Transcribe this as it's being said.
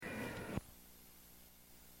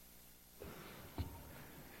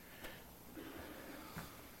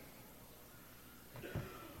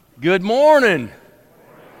Good morning.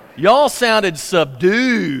 Y'all sounded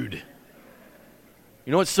subdued.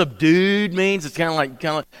 You know what subdued means? It's kind of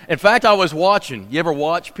like. In fact, I was watching. You ever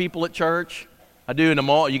watch people at church? I do in the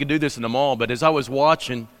mall. You can do this in the mall. But as I was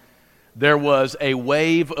watching, there was a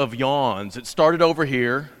wave of yawns. It started over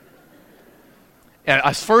here. And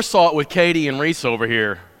I first saw it with Katie and Reese over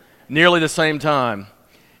here, nearly the same time.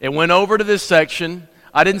 It went over to this section.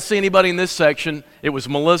 I didn't see anybody in this section. It was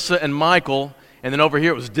Melissa and Michael. And then over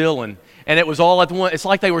here it was Dylan. And it was all at once. It's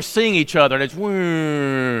like they were seeing each other. And it's,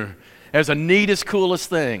 it was the neatest, coolest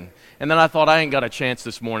thing. And then I thought, I ain't got a chance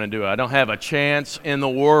this morning, do I? I don't have a chance in the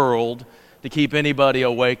world to keep anybody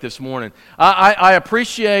awake this morning. I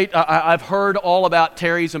appreciate, I've heard all about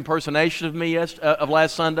Terry's impersonation of me of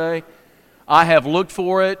last Sunday. I have looked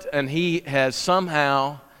for it, and he has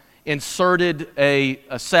somehow inserted a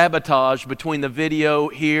sabotage between the video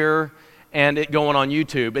here and it going on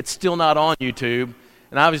YouTube. It's still not on YouTube,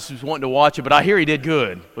 and I was just wanting to watch it, but I hear he did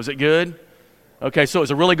good. Was it good? Okay, so it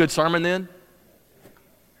was a really good sermon then?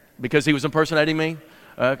 Because he was impersonating me?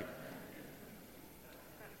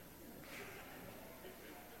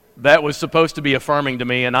 That was supposed to be affirming to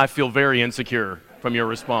me, and I feel very insecure from your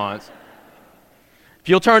response. If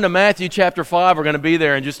you'll turn to Matthew chapter 5, we're going to be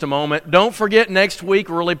there in just a moment. Don't forget, next week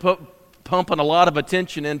we're really pumping a lot of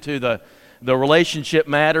attention into the Relationship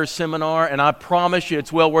Matters seminar, and I promise you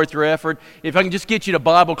it's well worth your effort. If I can just get you to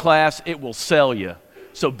Bible class, it will sell you.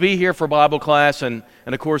 So be here for Bible class, and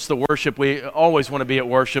of course the worship. We always want to be at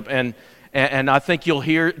worship, and I think you'll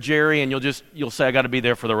hear Jerry, and you'll say, I got to be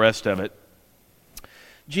there for the rest of it.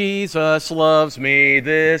 Jesus loves me,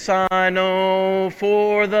 this I know,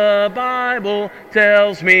 for the Bible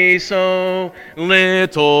tells me so.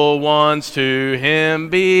 Little ones to Him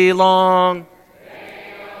belong.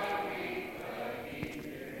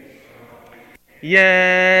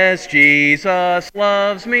 Yes, Jesus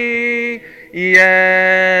loves me.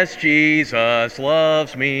 Yes, Jesus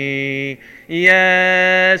loves me.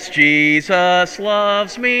 Yes, Jesus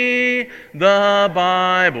loves me. The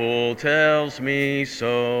Bible tells me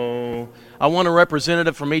so. I want a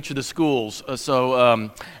representative from each of the schools.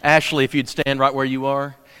 Ashley, if you'd stand right where you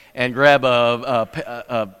are and grab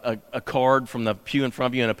a card from the pew in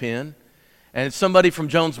front of you and a pen. And somebody from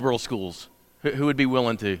Jonesboro schools. Who would be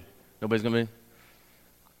willing to? Nobody's going to be?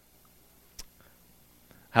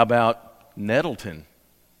 How about Nettleton?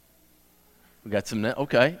 We got some,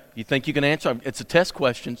 okay. You think you can answer? It's a test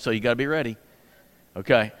question, so you got to be ready.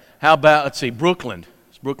 Okay. How about, let's see, Brooklyn.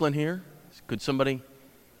 Is Brooklyn here? Could somebody?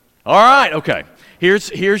 All right, okay.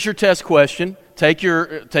 Here's your test question. Take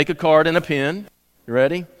a card and a pen. You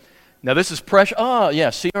ready? Now this is pressure. Oh,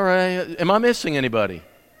 yeah, CRA. Am I missing anybody?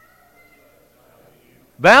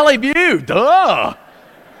 Valley View, duh.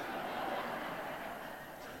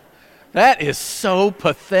 That is so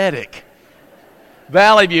pathetic.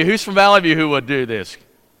 Valley View. Who's from Valley View who would do this?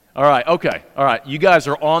 All right, okay. All right, you guys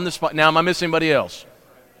are on the spot. Now, am I missing anybody else?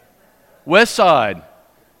 West Side.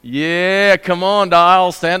 Yeah, come on,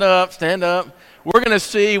 Dial. Stand up, stand up. We're going to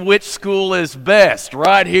see which school is best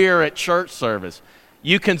right here at church service.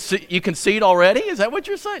 You concede already? Is that what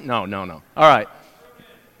you're saying? No. All right.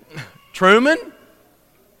 Truman?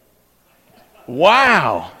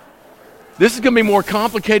 Wow. This is going to be more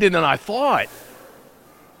complicated than I thought.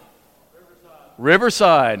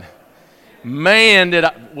 Riverside. Man,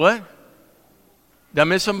 what? Did I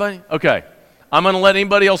miss somebody? Okay. I'm going to let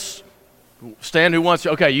anybody else stand who wants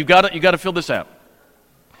to. Okay, you got to fill this out.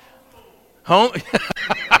 Home.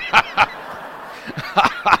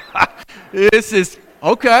 This is,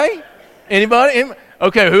 okay. Anybody?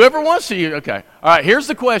 Okay, whoever wants to. Okay. All right, here's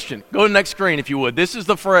the question. Go to the next screen if you would. This is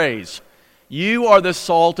the phrase. You are the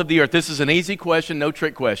salt of the earth. This is an easy question, no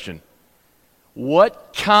trick question.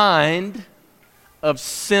 What kind of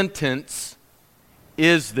sentence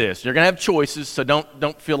is this? You're going to have choices, so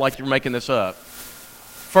don't feel like you're making this up.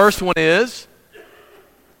 First one is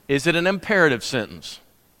it an imperative sentence?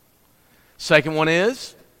 Second one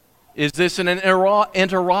is this an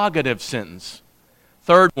interrogative sentence?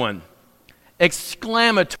 Third one,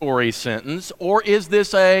 exclamatory sentence, or is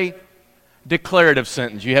this a declarative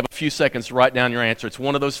sentence? You have a few seconds to write down your answer. It's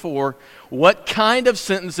one of those four. What kind of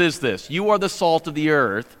sentence is this? You are the salt of the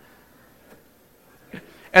earth.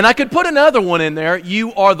 And I could put another one in there.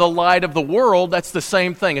 You are the light of the world. That's the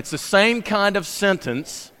same thing. It's the same kind of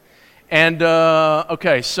sentence. And,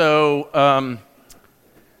 okay, so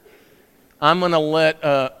I'm going to let,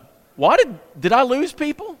 did I lose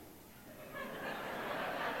people?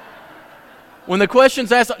 When the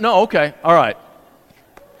question's asked, no, okay, all right.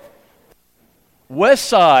 West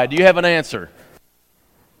Side, do you have an answer?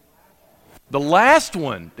 The last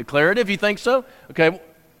one, declarative, you think so? Okay,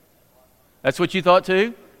 That's what you thought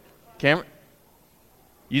too? Cameron?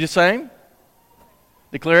 You the same?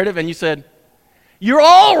 Declarative? And you said, you're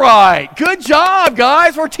all right. Good job,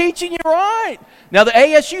 guys. We're teaching you right. Now, the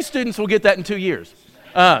ASU students will get that in 2 years.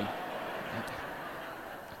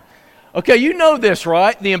 Okay, you know this,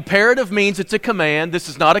 right? The imperative means it's a command. This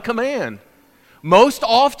is not a command. Most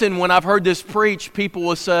often when I've heard this preached, people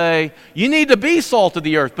will say, you need to be salt of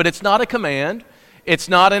the earth, but it's not a command. It's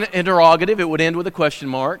not an interrogative. It would end with a question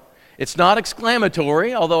mark. It's not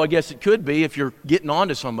exclamatory, although I guess it could be if you're getting on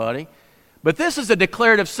to somebody. But this is a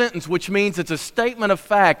declarative sentence, which means it's a statement of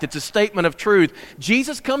fact. It's a statement of truth.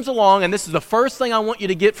 Jesus comes along, and this is the first thing I want you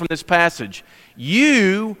to get from this passage.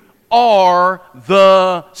 You are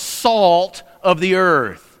the salt of the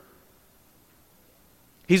earth.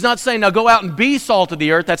 He's not saying, now go out and be salt of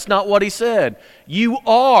the earth. That's not what he said. You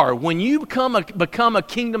are. When you become a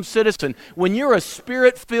kingdom citizen, when you're a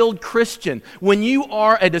Spirit-filled Christian, when you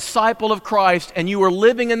are a disciple of Christ and you are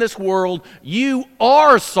living in this world, you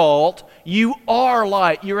are salt, you are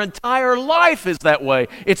light. Your entire life is that way.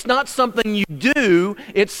 It's not something you do,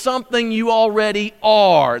 it's something you already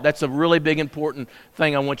are. That's a really big, important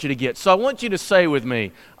thing I want you to get. So I want you to say with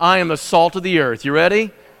me, I am the salt of the earth. You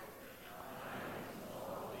ready?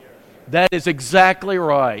 That is exactly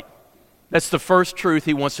right. That's the first truth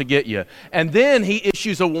he wants to get you. And then he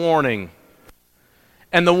issues a warning.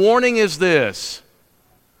 And the warning is this: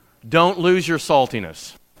 don't lose your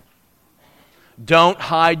saltiness. Don't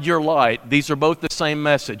hide your light. These are both the same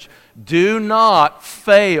message. Do not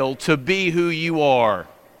fail to be who you are.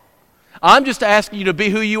 I'm just asking you to be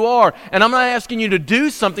who you are. And I'm not asking you to do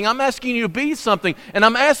something. I'm asking you to be something. And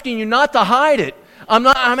I'm asking you not to hide it. I'm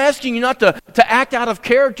asking you not to act out of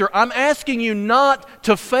character. I'm asking you not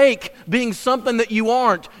to fake being something that you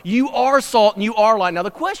aren't. You are salt and you are light. Now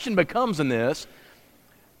the question becomes in this,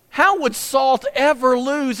 how would salt ever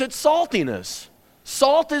lose its saltiness?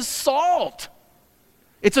 Salt is salt.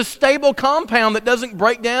 It's a stable compound that doesn't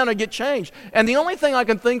break down or get changed. And the only thing I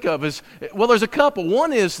can think of is, well, there's a couple.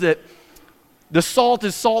 One is that the salt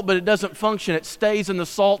is salt, but it doesn't function. It stays in the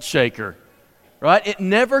salt shaker. Right? It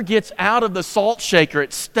never gets out of the salt shaker.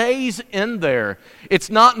 It stays in there. It's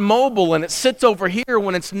not mobile, and it sits over here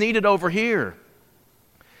when it's needed over here.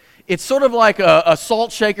 It's sort of like a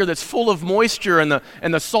salt shaker that's full of moisture, and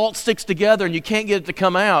the salt sticks together, and you can't get it to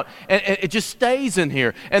come out, and it just stays in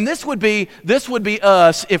here. And this would be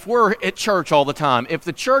us if we're at church all the time. If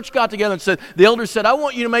the church got together and said, the elders said, I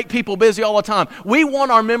want you to make people busy all the time. We want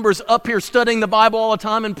our members up here studying the Bible all the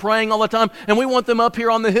time and praying all the time, and we want them up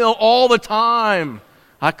here on the hill all the time.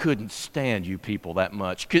 I couldn't stand you people that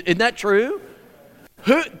much. Isn't that true?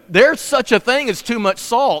 There's such a thing as too much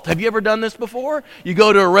salt. Have you ever done this before? You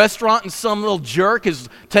go to a restaurant and some little jerk is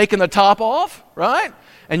taking the top off, right?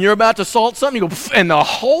 And you're about to salt something, you go, and the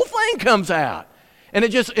whole thing comes out. And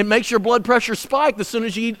it makes your blood pressure spike as soon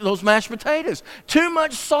as you eat those mashed potatoes. Too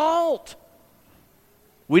much salt.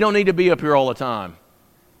 We don't need to be up here all the time.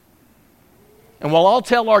 And while I'll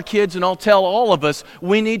tell our kids and I'll tell all of us,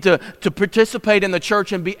 we need to participate in the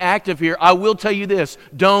church and be active here, I will tell you this: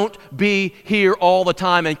 don't be here all the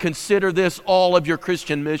time, and consider this all of your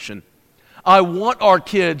Christian mission. I want our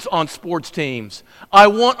kids on sports teams. I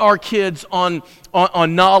want our kids on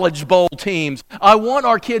Knowledge Bowl teams. I want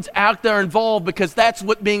our kids out there involved, because that's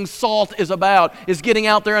what being salt is about, is getting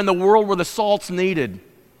out there in the world where the salt's needed.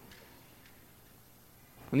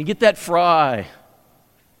 When you get that fry,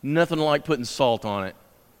 nothing like putting salt on it.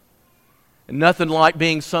 And nothing like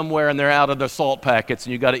being somewhere and they're out of their salt packets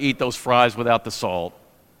and you got to eat those fries without the salt.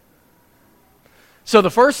 So the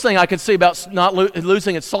first thing I can see about not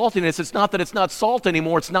losing its saltiness, it's not that it's not salt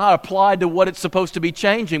anymore, it's not applied to what it's supposed to be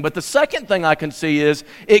changing. But the second thing I can see is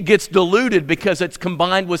it gets diluted because it's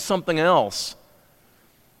combined with something else.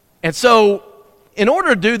 And so in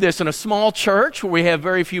order to do this in a small church where we have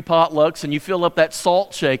very few potlucks and you fill up that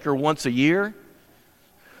salt shaker once a year,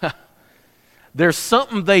 there's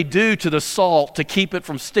something they do to the salt to keep it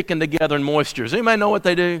from sticking together in moisture. Does anybody know what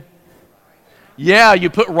they do? Yeah, you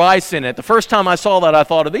put rice in it. The first time I saw that, I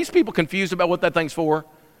thought, are these people confused about what that thing's for?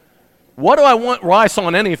 What do I want rice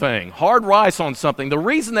on anything? Hard rice on something. The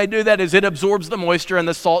reason they do that is it absorbs the moisture and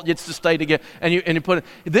the salt gets to stay together. And you put it,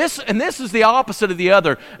 this is the opposite of the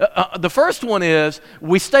other. The first one is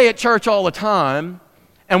we stay at church all the time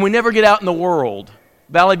and we never get out in the world.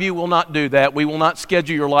 Valley View will not do that. We will not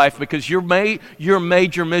schedule your life, because your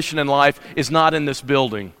major mission in life is not in this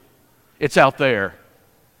building. It's out there.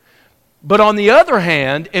 But on the other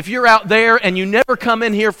hand, if you're out there and you never come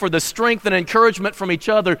in here for the strength and encouragement from each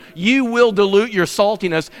other, you will dilute your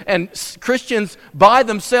saltiness, and Christians by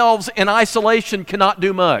themselves in isolation cannot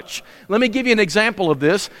do much. Let me give you an example of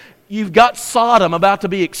this. you've got Sodom about to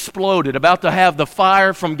be exploded, about to have the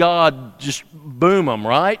fire from God just boom them,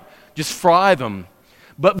 right? Just fry them.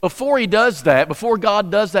 But before he does that, before God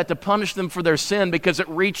does that to punish them for their sin because it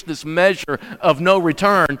reached this measure of no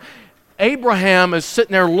return, Abraham is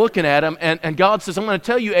sitting there looking at him, and God says, I'm going to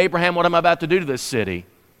tell you, Abraham, what I'm about to do to this city.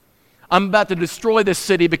 I'm about to destroy this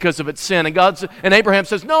city because of its sin. And Abraham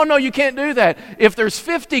says, no, you can't do that. If there's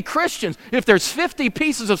 50 Christians, if there's 50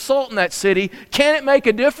 pieces of salt in that city, can it make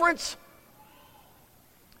a difference?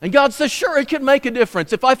 And God says, sure, it could make a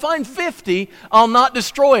difference. If I find 50, I'll not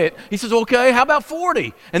destroy it. He says, okay, how about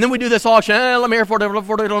 40? And then we do this auction. Let me hear 40, let me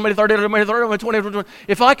 30, let me 30, let me 20.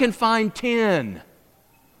 If I can find 10,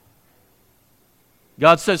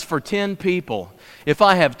 God says, for 10 people, if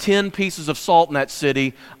I have 10 pieces of salt in that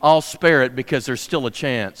city, I'll spare it because there's still a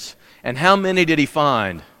chance. And how many did he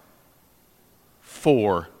find?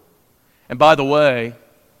 4. And by the way,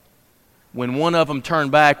 when one of them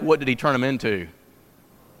turned back, what did he turn them into?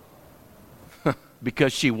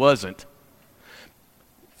 Because she wasn't.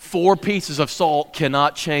 4 pieces of salt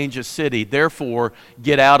cannot change a city. Therefore,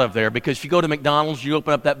 get out of there. Because if you go to McDonald's, you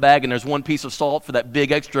open up that bag and there's 1 piece of salt for that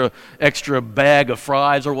big extra bag of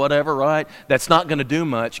fries or whatever, right? That's not going to do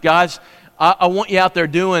much. Guys, I want you out there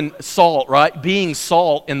doing salt, right? Being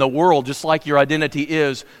salt in the world, just like your identity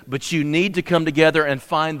is. But you need to come together and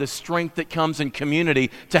find the strength that comes in community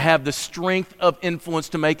to have the strength of influence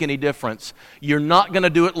to make any difference. You're not going to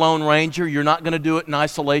do it Lone Ranger. You're not going to do it in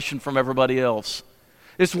isolation from everybody else.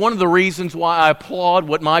 It's one of the reasons why I applaud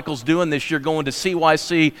what Michael's doing this year, going to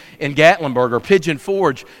CYC in Gatlinburg or Pigeon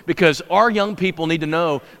Forge, because our young people need to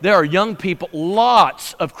know there are young people,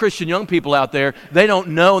 lots of Christian young people out there they don't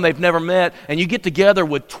know and they've never met, and you get together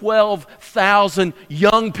with 12,000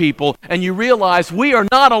 young people and you realize we are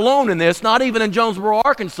not alone in this, not even in Jonesboro,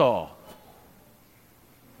 Arkansas.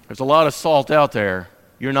 There's a lot of salt out there.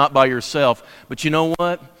 You're not by yourself. But you know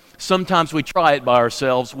what? Sometimes we try it by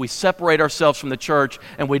ourselves. We separate ourselves from the church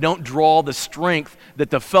and we don't draw the strength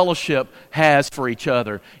that the fellowship has for each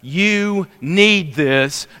other. You need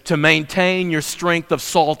this to maintain your strength of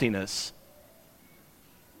saltiness.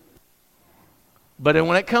 But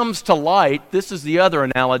when it comes to light, this is the other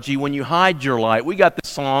analogy. When you hide your light, we got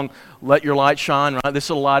this song, Let Your Light Shine, right?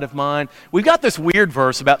 This little light of mine. We've got this weird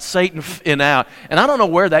verse about Satan in out. And I don't know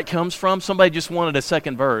where that comes from. Somebody just wanted a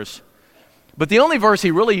second verse. But the only verse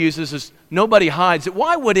he really uses is nobody hides it.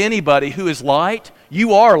 Why would anybody who is light,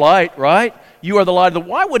 you are light, right? You are the light of the,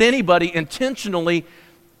 why would anybody intentionally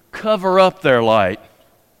cover up their light?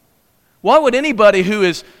 Why would anybody who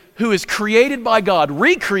is created by God,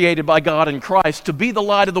 recreated by God in Christ to be the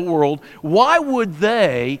light of the world, why would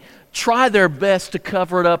they try their best to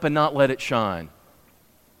cover it up and not let it shine?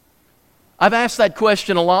 I've asked that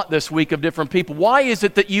question a lot this week of different people. Why is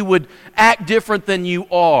it that you would act different than you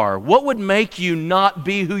are? What would make you not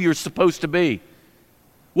be who you're supposed to be?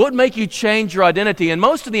 What would make you change your identity? And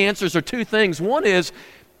most of the answers are 2 things. One is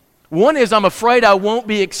I'm afraid I won't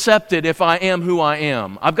be accepted if I am who I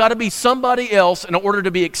am. I've got to be somebody else in order to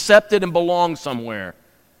be accepted and belong somewhere.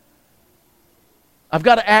 I've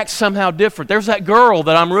got to act somehow different. There's that girl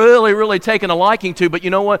that I'm really, really taking a liking to, but you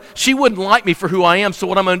know what? She wouldn't like me for who I am, so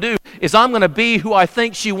what I'm going to do is I'm going to be who I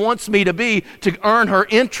think she wants me to be to earn her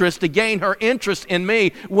interest, to gain her interest in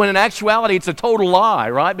me, when in actuality it's a total lie,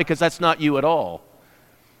 right? Because that's not you at all.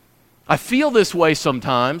 I feel this way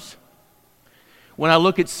sometimes when I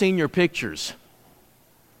look at senior pictures.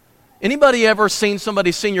 Anybody ever seen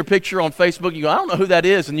somebody's senior picture on Facebook? You go, I don't know who that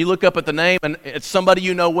is. And you look up at the name and it's somebody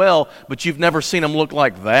you know well, but you've never seen them look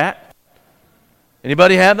like that?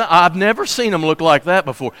 Anybody have that? I've never seen them look like that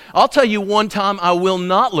before. I'll tell you one time I will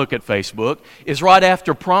not look at Facebook is right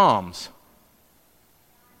after proms.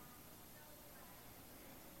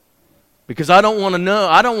 Because I don't want to know,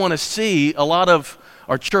 I don't want to see a lot of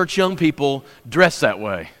our church young people dressed that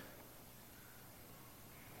way.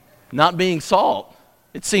 Not being salt.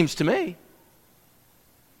 It seems to me.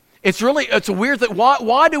 It's a weird thing.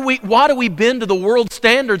 Why do we bend to the world's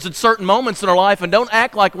standards at certain moments in our life and don't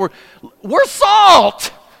act like we're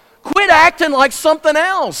salt? Quit acting like something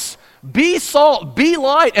else. Be salt, be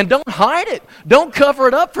light, and don't hide it. Don't cover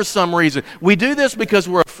it up for some reason. We do this because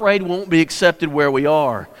we're afraid we won't be accepted where we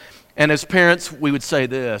are. And as parents, we would say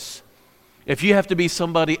this: if you have to be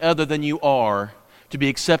somebody other than you are to be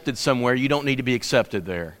accepted somewhere, you don't need to be accepted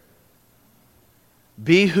there.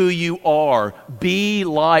 Be who you are. Be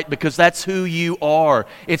light, because that's who you are.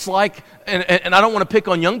 It's like, and I don't want to pick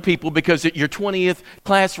on young people, because at your 20th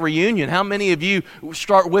class reunion, how many of you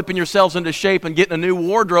start whipping yourselves into shape and getting a new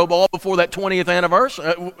wardrobe all before that 20th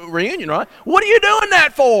anniversary reunion, right? What are you doing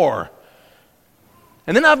that for?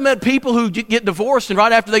 And then I've met people who get divorced, and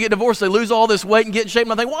right after they get divorced, they lose all this weight and get in shape.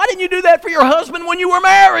 And I think, why didn't you do that for your husband when you were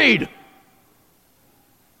married?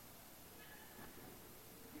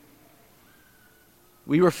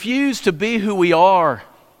 We refuse to be who we are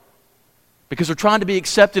because we're trying to be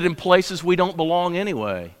accepted in places we don't belong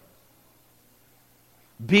anyway.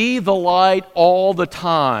 Be the light all the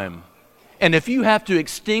time. And if you have to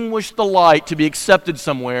extinguish the light to be accepted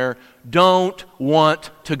somewhere, don't want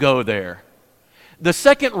to go there. The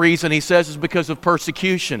second reason, he says, is because of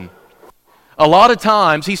persecution. A lot of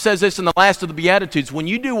times, he says this in the last of the Beatitudes, when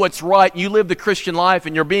you do what's right, you live the Christian life,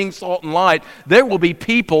 and you're being salt and light, there will be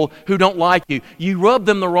people who don't like you. You rub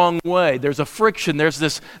them the wrong way. There's a friction. There's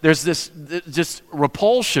this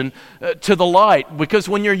repulsion to the light. Because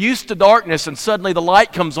when you're used to darkness and suddenly the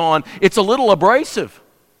light comes on, it's a little abrasive.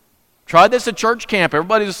 Try this at church camp.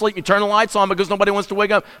 Everybody's asleep. You turn the lights on because nobody wants to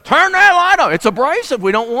wake up. Turn that light on. It's abrasive.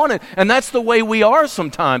 We don't want it. And that's the way we are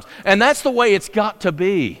sometimes. And that's the way it's got to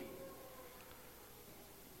be.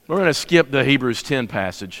 We're going to skip the Hebrews 10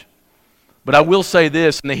 passage. But I will say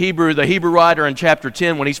this. The Hebrew writer in chapter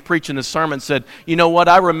 10, when he's preaching this sermon, said, you know what?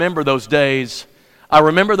 I remember those days. I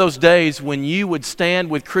remember those days when you would stand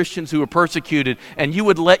with Christians who were persecuted and you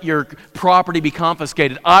would let your property be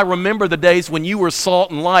confiscated. I remember the days when you were salt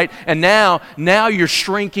and light, and now you're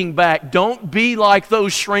shrinking back. Don't be like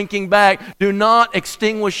those shrinking back. Do not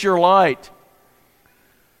extinguish your light.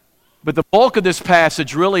 But the bulk of this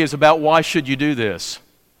passage really is about why should you do this?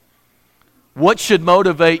 What should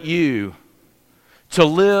motivate you to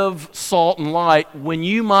live salt and light when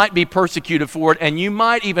you might be persecuted for it and you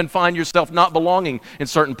might even find yourself not belonging in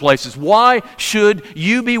certain places? Why should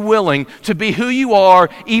you be willing to be who you are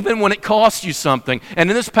even when it costs you something? And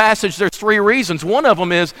in this passage, there's three reasons. One of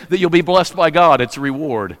them is that you'll be blessed by God. It's a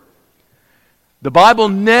reward. The Bible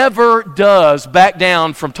never does back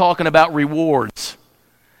down from talking about rewards,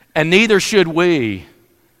 and neither should we.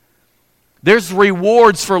 There's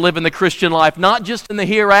rewards for living the Christian life, not just in the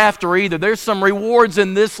hereafter either. There's some rewards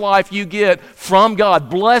in this life you get from God.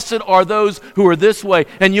 Blessed are those who are this way,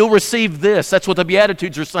 and you'll receive this. That's what the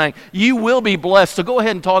Beatitudes are saying. You will be blessed. So go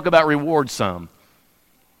ahead and talk about rewards some.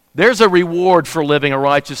 There's a reward for living a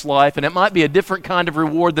righteous life, and it might be a different kind of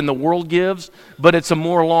reward than the world gives, but it's a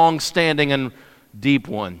more long-standing and deep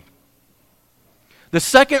one. The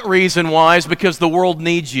second reason why is because the world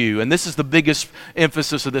needs you, and this is the biggest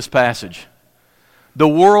emphasis of this passage. The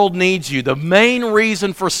world needs you. The main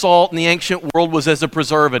reason for salt in the ancient world was as a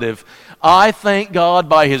preservative. I thank God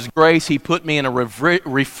by His grace He put me in a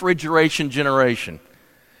refrigeration generation.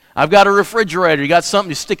 I've got a refrigerator. You got something,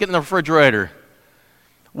 you stick it in the refrigerator.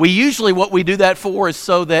 What we do that for is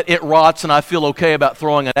so that it rots and I feel okay about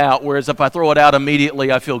throwing it out, whereas if I throw it out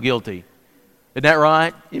immediately, I feel guilty. Isn't that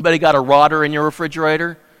right? Anybody got a rotter in your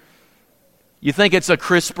refrigerator? You think it's a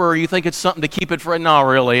crisper, you think it's something to keep it fresh. No,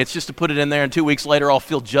 really. It's just to put it in there and 2 weeks later I'll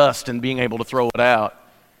feel just in being able to throw it out.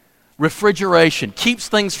 Refrigeration keeps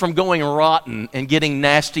things from going rotten and getting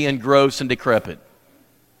nasty and gross and decrepit.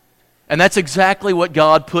 And that's exactly what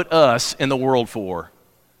God put us in the world for.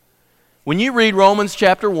 When you read Romans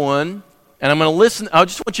chapter 1, and I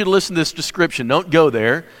just want you to listen to this description. Don't go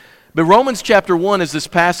there. But Romans chapter 1 is this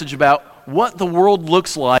passage about what the world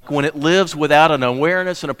looks like when it lives without an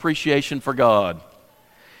awareness and appreciation for God.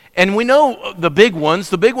 And we know the big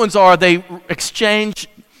ones. The big ones are they exchange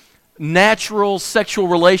natural sexual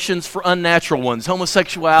relations for unnatural ones.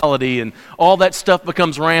 Homosexuality and all that stuff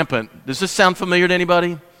becomes rampant. Does this sound familiar to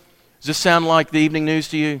anybody? Does this sound like the evening news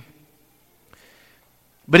to you?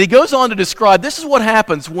 But he goes on to describe, this is what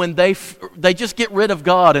happens when they just get rid of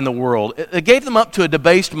God in the world. It gave them up to a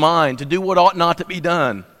debased mind to do what ought not to be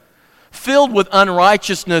done. Filled with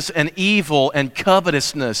unrighteousness and evil and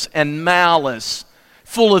covetousness and malice,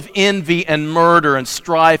 full of envy and murder and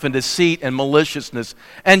strife and deceit and maliciousness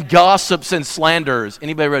and gossips and slanderers.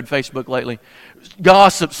 Anybody read Facebook lately?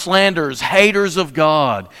 Gossips, slanderers, haters of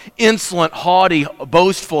God, insolent, haughty,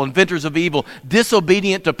 boastful, inventors of evil,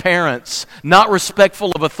 disobedient to parents, not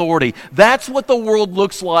respectful of authority. That's what the world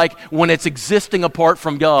looks like when it's existing apart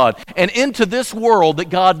from God. And into this world that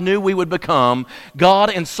God knew we would become, God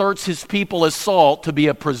inserts His people as salt to be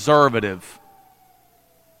a preservative,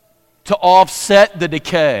 to offset the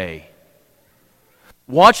decay.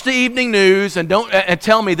 Watch the evening news and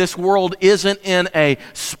tell me this world isn't in a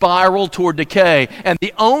spiral toward decay. And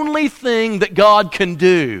the only thing that God can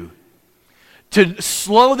do to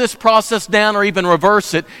slow this process down or even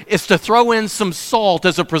reverse it is to throw in some salt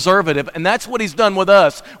as a preservative. And that's what He's done with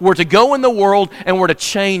us. We're to go in the world and we're to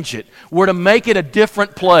change it. We're to make it a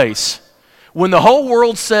different place. When the whole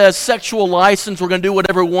world says sexual license, we're going to do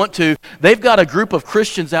whatever we want to, they've got a group of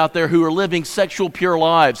Christians out there who are living sexual pure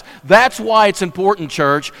lives. That's why it's important,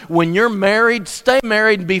 church. When you're married, stay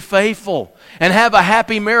married and be faithful. And have a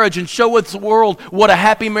happy marriage and show the world what a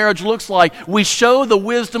happy marriage looks like. We show the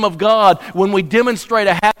wisdom of God when we demonstrate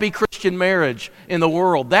a happy Christian marriage in the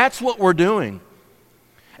world. That's what we're doing.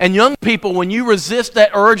 And young people, when you resist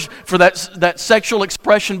that urge for that sexual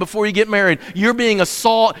expression before you get married, you're being a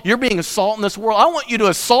salt in this world. I want you to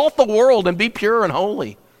assault the world and be pure and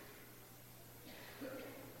holy.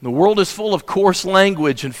 The world is full of coarse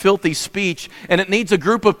language and filthy speech, and it needs a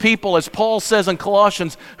group of people, as Paul says in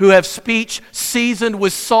Colossians, who have speech seasoned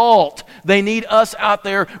with salt. They need us out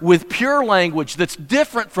there with pure language that's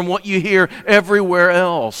different from what you hear everywhere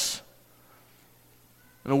else.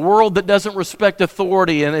 In a world that doesn't respect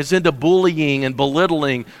authority and is into bullying and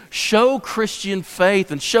belittling, show Christian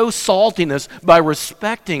faith and show saltiness by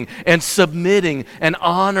respecting and submitting and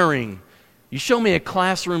honoring. You show me a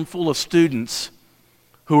classroom full of students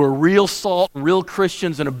who are real salt and real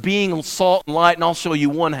Christians and are being salt and light, and I'll show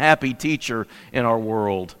you one happy teacher in our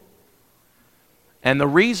world. And the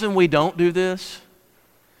reason we don't do this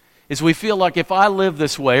is we feel like if I live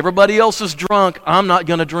this way, everybody else is drunk, I'm not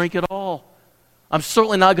going to drink at all. I'm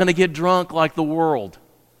certainly not going to get drunk like the world.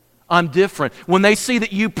 I'm different. When they see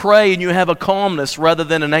that you pray and you have a calmness rather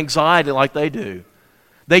than an anxiety like they do,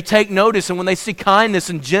 they take notice. And when they see kindness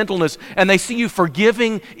and gentleness and they see you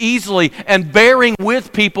forgiving easily and bearing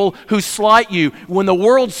with people who slight you, when the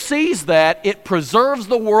world sees that, it preserves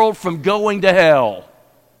the world from going to hell.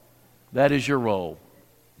 That is your role.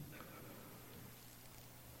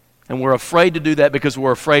 And we're afraid to do that because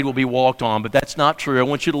we're afraid we'll be walked on. But that's not true. I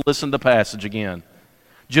want you to listen to the passage again.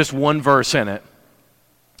 Just one verse in it.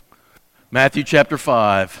 Matthew chapter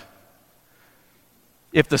 5.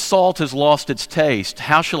 If the salt has lost its taste,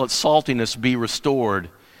 how shall its saltiness be restored?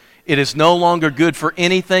 It is no longer good for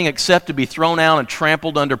anything except to be thrown out and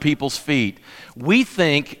trampled under people's feet. We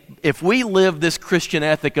think if we live this Christian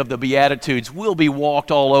ethic of the Beatitudes, we'll be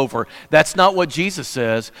walked all over. That's not what Jesus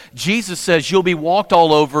says. Jesus says you'll be walked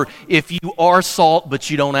all over if you are salt,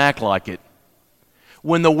 but you don't act like it.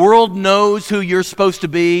 When the world knows who you're supposed to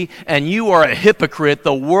be and you are a hypocrite,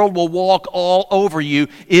 the world will walk all over you.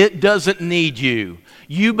 It doesn't need you.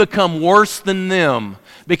 You become worse than them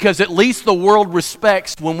because at least the world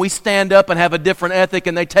respects when we stand up and have a different ethic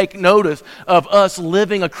and they take notice of us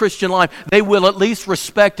living a Christian life. They will at least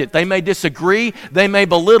respect it. They may disagree, they may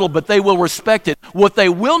belittle, but they will respect it. What they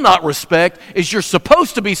will not respect is you're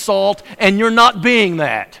supposed to be salt and you're not being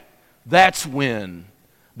that. That's when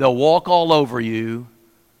they'll walk all over you,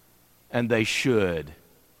 and they should.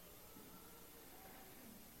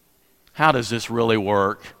 How does this really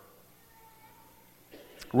work?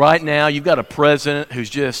 Right now, you've got a president who's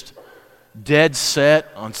just dead set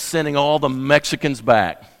on sending all the Mexicans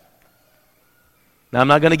back. Now, I'm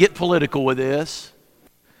not going to get political with this,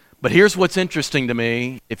 but here's what's interesting to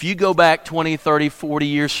me. If you go back 20, 30, 40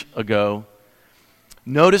 years ago,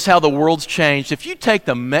 notice how the world's changed. If you take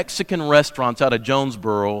the Mexican restaurants out of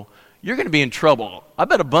Jonesboro, you're going to be in trouble. I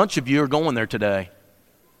bet a bunch of you are going there today.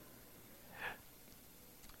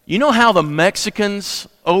 You know how the Mexicans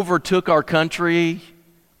overtook our country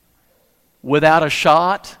without a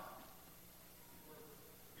shot?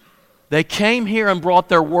 They came here and brought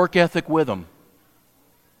their work ethic with them.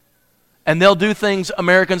 And they'll do things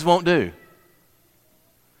Americans won't do.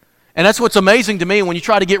 And that's what's amazing to me when you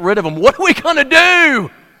try to get rid of them. What are we going to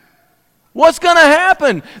do? What's going to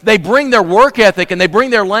happen? They bring their work ethic and they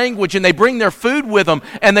bring their language and they bring their food with them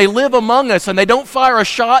and they live among us and they don't fire a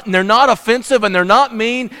shot and they're not offensive and they're not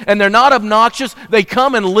mean and they're not obnoxious. They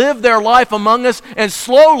come and live their life among us, and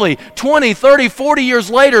slowly, 20, 30, 40 years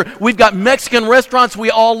later, we've got Mexican restaurants we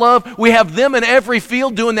all love. We have them in every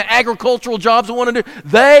field doing the agricultural jobs we want to do.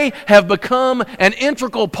 They have become an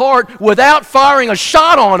integral part without firing a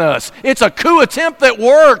shot on us. It's a coup attempt that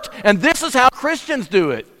worked, and this is how Christians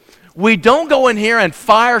do it. We don't go in here and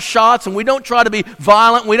fire shots, and we don't try to be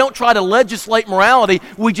violent. We don't try to legislate morality.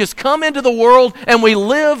 We just come into the world and we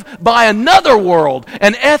live by another world,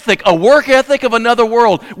 an ethic, a work ethic of another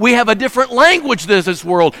world. We have a different language than this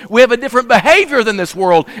world. We have a different behavior than this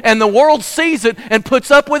world, and the world sees it and puts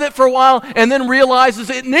up with it for a while and then realizes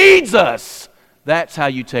it needs us. That's how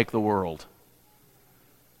you take the world.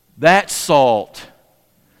 That's salt.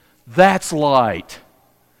 That's light.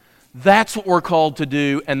 That's what we're called to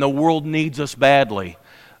do, and the world needs us badly.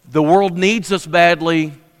 The world needs us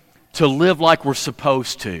badly to live like we're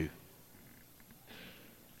supposed to.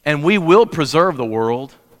 And we will preserve the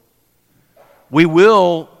world. We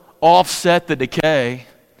will offset the decay.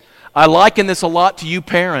 I liken this a lot to you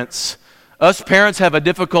parents. Us parents have a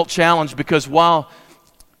difficult challenge because while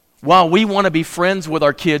we want to be friends with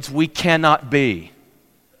our kids, we cannot be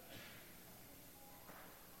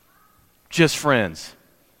just friends.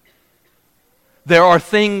 There are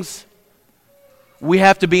things we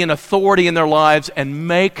have to be an authority in their lives and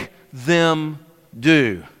make them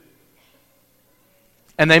do.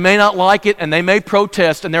 And they may not like it, and they may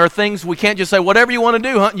protest, and there are things we can't just say, whatever you want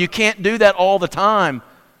to do, huh? You can't do that all the time.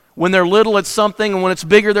 When they're little, it's something, and when it's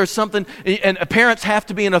bigger, there's something. And parents have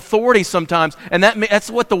to be an authority sometimes, and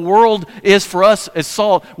that's what the world is for us as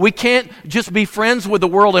salt. We can't just be friends with the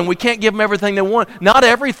world, and we can't give them everything they want. Not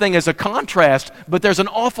everything is a contrast, but there's an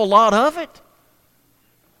awful lot of it.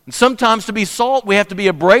 And sometimes to be salt, we have to be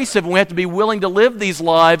abrasive, and we have to be willing to live these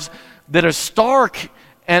lives that are stark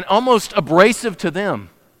and almost abrasive to them.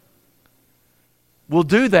 We'll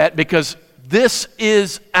do that because this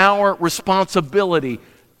is our responsibility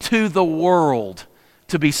to the world,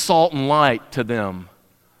 to be salt and light to them.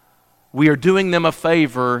 We are doing them a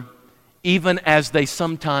favor even as they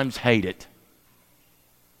sometimes hate it.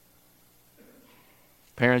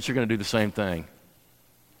 Parents, you're going to do the same thing.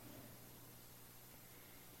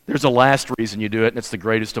 There's a last reason you do it, and it's the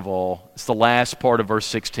greatest of all. It's the last part of verse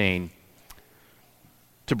 16.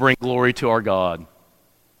 To bring glory to our God.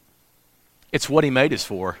 It's what He made us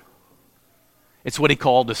for. It's what He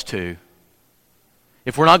called us to.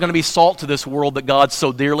 If we're not going to be salt to this world that God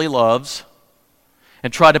so dearly loves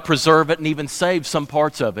and try to preserve it and even save some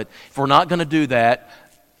parts of it, if we're not going to do that,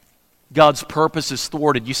 God's purpose is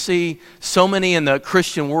thwarted. You see, so many in the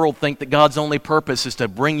Christian world think that God's only purpose is to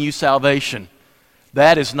bring you salvation.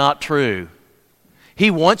 That is not true. He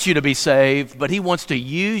wants you to be saved, but He wants to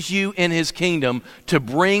use you in His kingdom to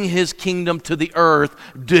bring His kingdom to the earth.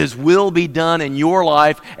 His will be done in your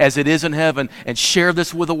life as it is in heaven, and share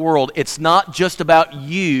this with the world. It's not just about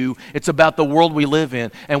you, it's about the world we live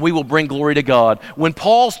in, and we will bring glory to God. When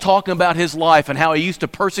Paul's talking about his life and how he used to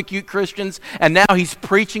persecute Christians, and now he's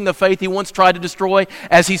preaching the faith he once tried to destroy,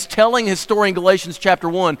 as he's telling his story in Galatians chapter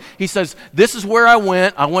 1, he says, this is where I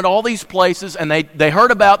went all these places, and they heard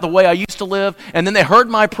about the way I used to live, and then they heard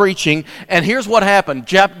my preaching, and here's what happened.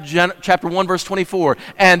 Chapter 1, verse 24.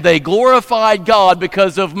 And they glorified God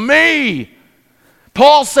because of me.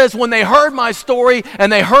 Paul says when they heard my story and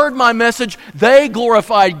they heard my message, they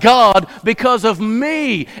glorified God because of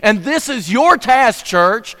me. And this is your task,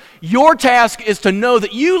 church. Your task is to know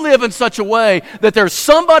that you live in such a way that there's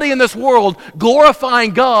somebody in this world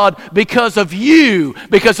glorifying God because of you,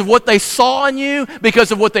 because of what they saw in you,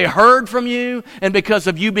 because of what they heard from you, and because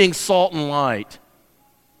of you being salt and light.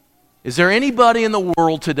 Is there anybody in the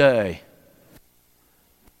world today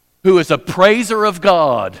who is a praiser of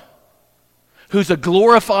God, who's a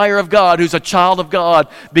glorifier of God, who's a child of God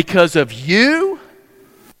because of you?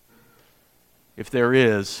 If there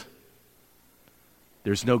is,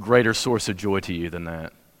 there's no greater source of joy to you than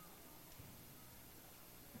that.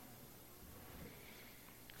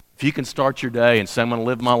 If you can start your day and say, I'm going to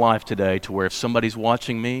live my life today to where if somebody's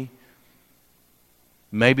watching me,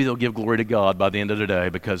 maybe they'll give glory to God by the end of the day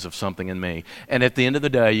because of something in me. And at the end of the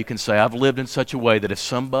day, you can say, I've lived in such a way that if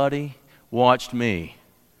somebody watched me,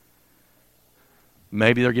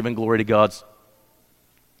 maybe they're giving glory to God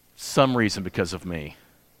some reason because of me.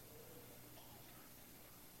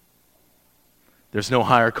 There's no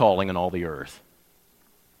higher calling in all the earth.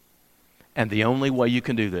 And the only way you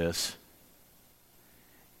can do this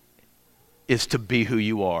is to be who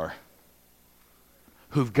you are,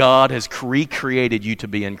 who God has recreated you to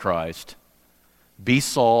be in Christ. Be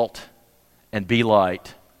salt and be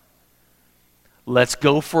light. Let's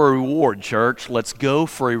go for a reward, church. Let's go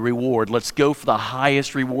for a reward. Let's go for the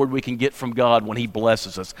highest reward we can get from God when He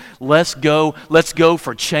blesses us. Let's go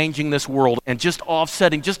for changing this world and just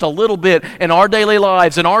offsetting just a little bit in our daily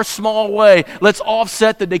lives, in our small way. Let's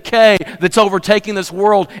offset the decay that's overtaking this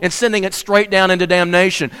world and sending it straight down into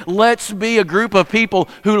damnation. Let's be a group of people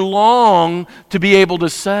who long to be able to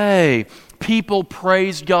say, people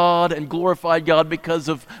praise God and glorify God because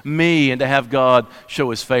of me, and to have God show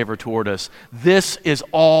His favor toward us. This is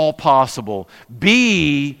all possible.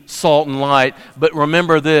 Be salt and light, but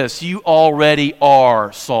remember this, you already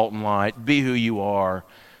are salt and light. Be who you are.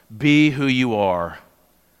 Be who you are.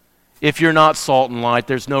 If you're not salt and light,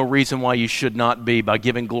 there's no reason why you should not be, by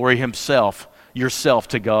giving glory yourself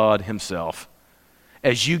to God Himself.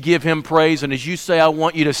 As you give Him praise and as you say, I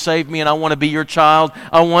want you to save me and I want to be your child.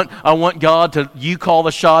 I want God to, you call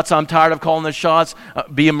the shots. I'm tired of calling the shots.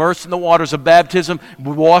 Be immersed in the waters of baptism,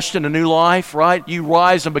 washed in a new life, right? You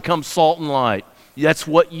rise and become salt and light. That's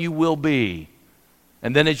what you will be.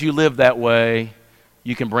 And then as you live that way,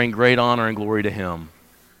 you can bring great honor and glory to Him.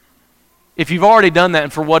 If you've already done that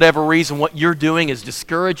and for whatever reason what you're doing is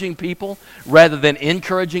discouraging people rather than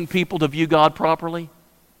encouraging people to view God properly,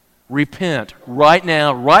 repent right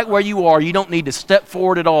now, right where you are. You don't need to step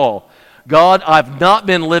forward at all. God, I've not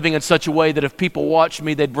been living in such a way that if people watch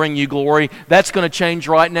me, they'd bring you glory. That's going to change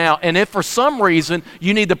right now. And if for some reason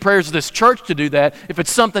you need the prayers of this church to do that, if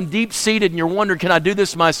it's something deep-seated and you're wondering, can I do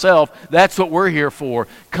this myself? That's what we're here for.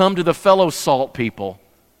 Come to the fellow salt people.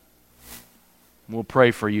 We'll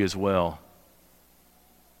pray for you as well.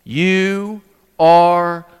 You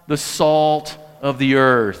are the salt of the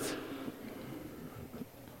earth.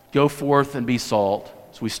 Go forth and be salt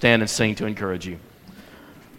as we stand and sing to encourage you.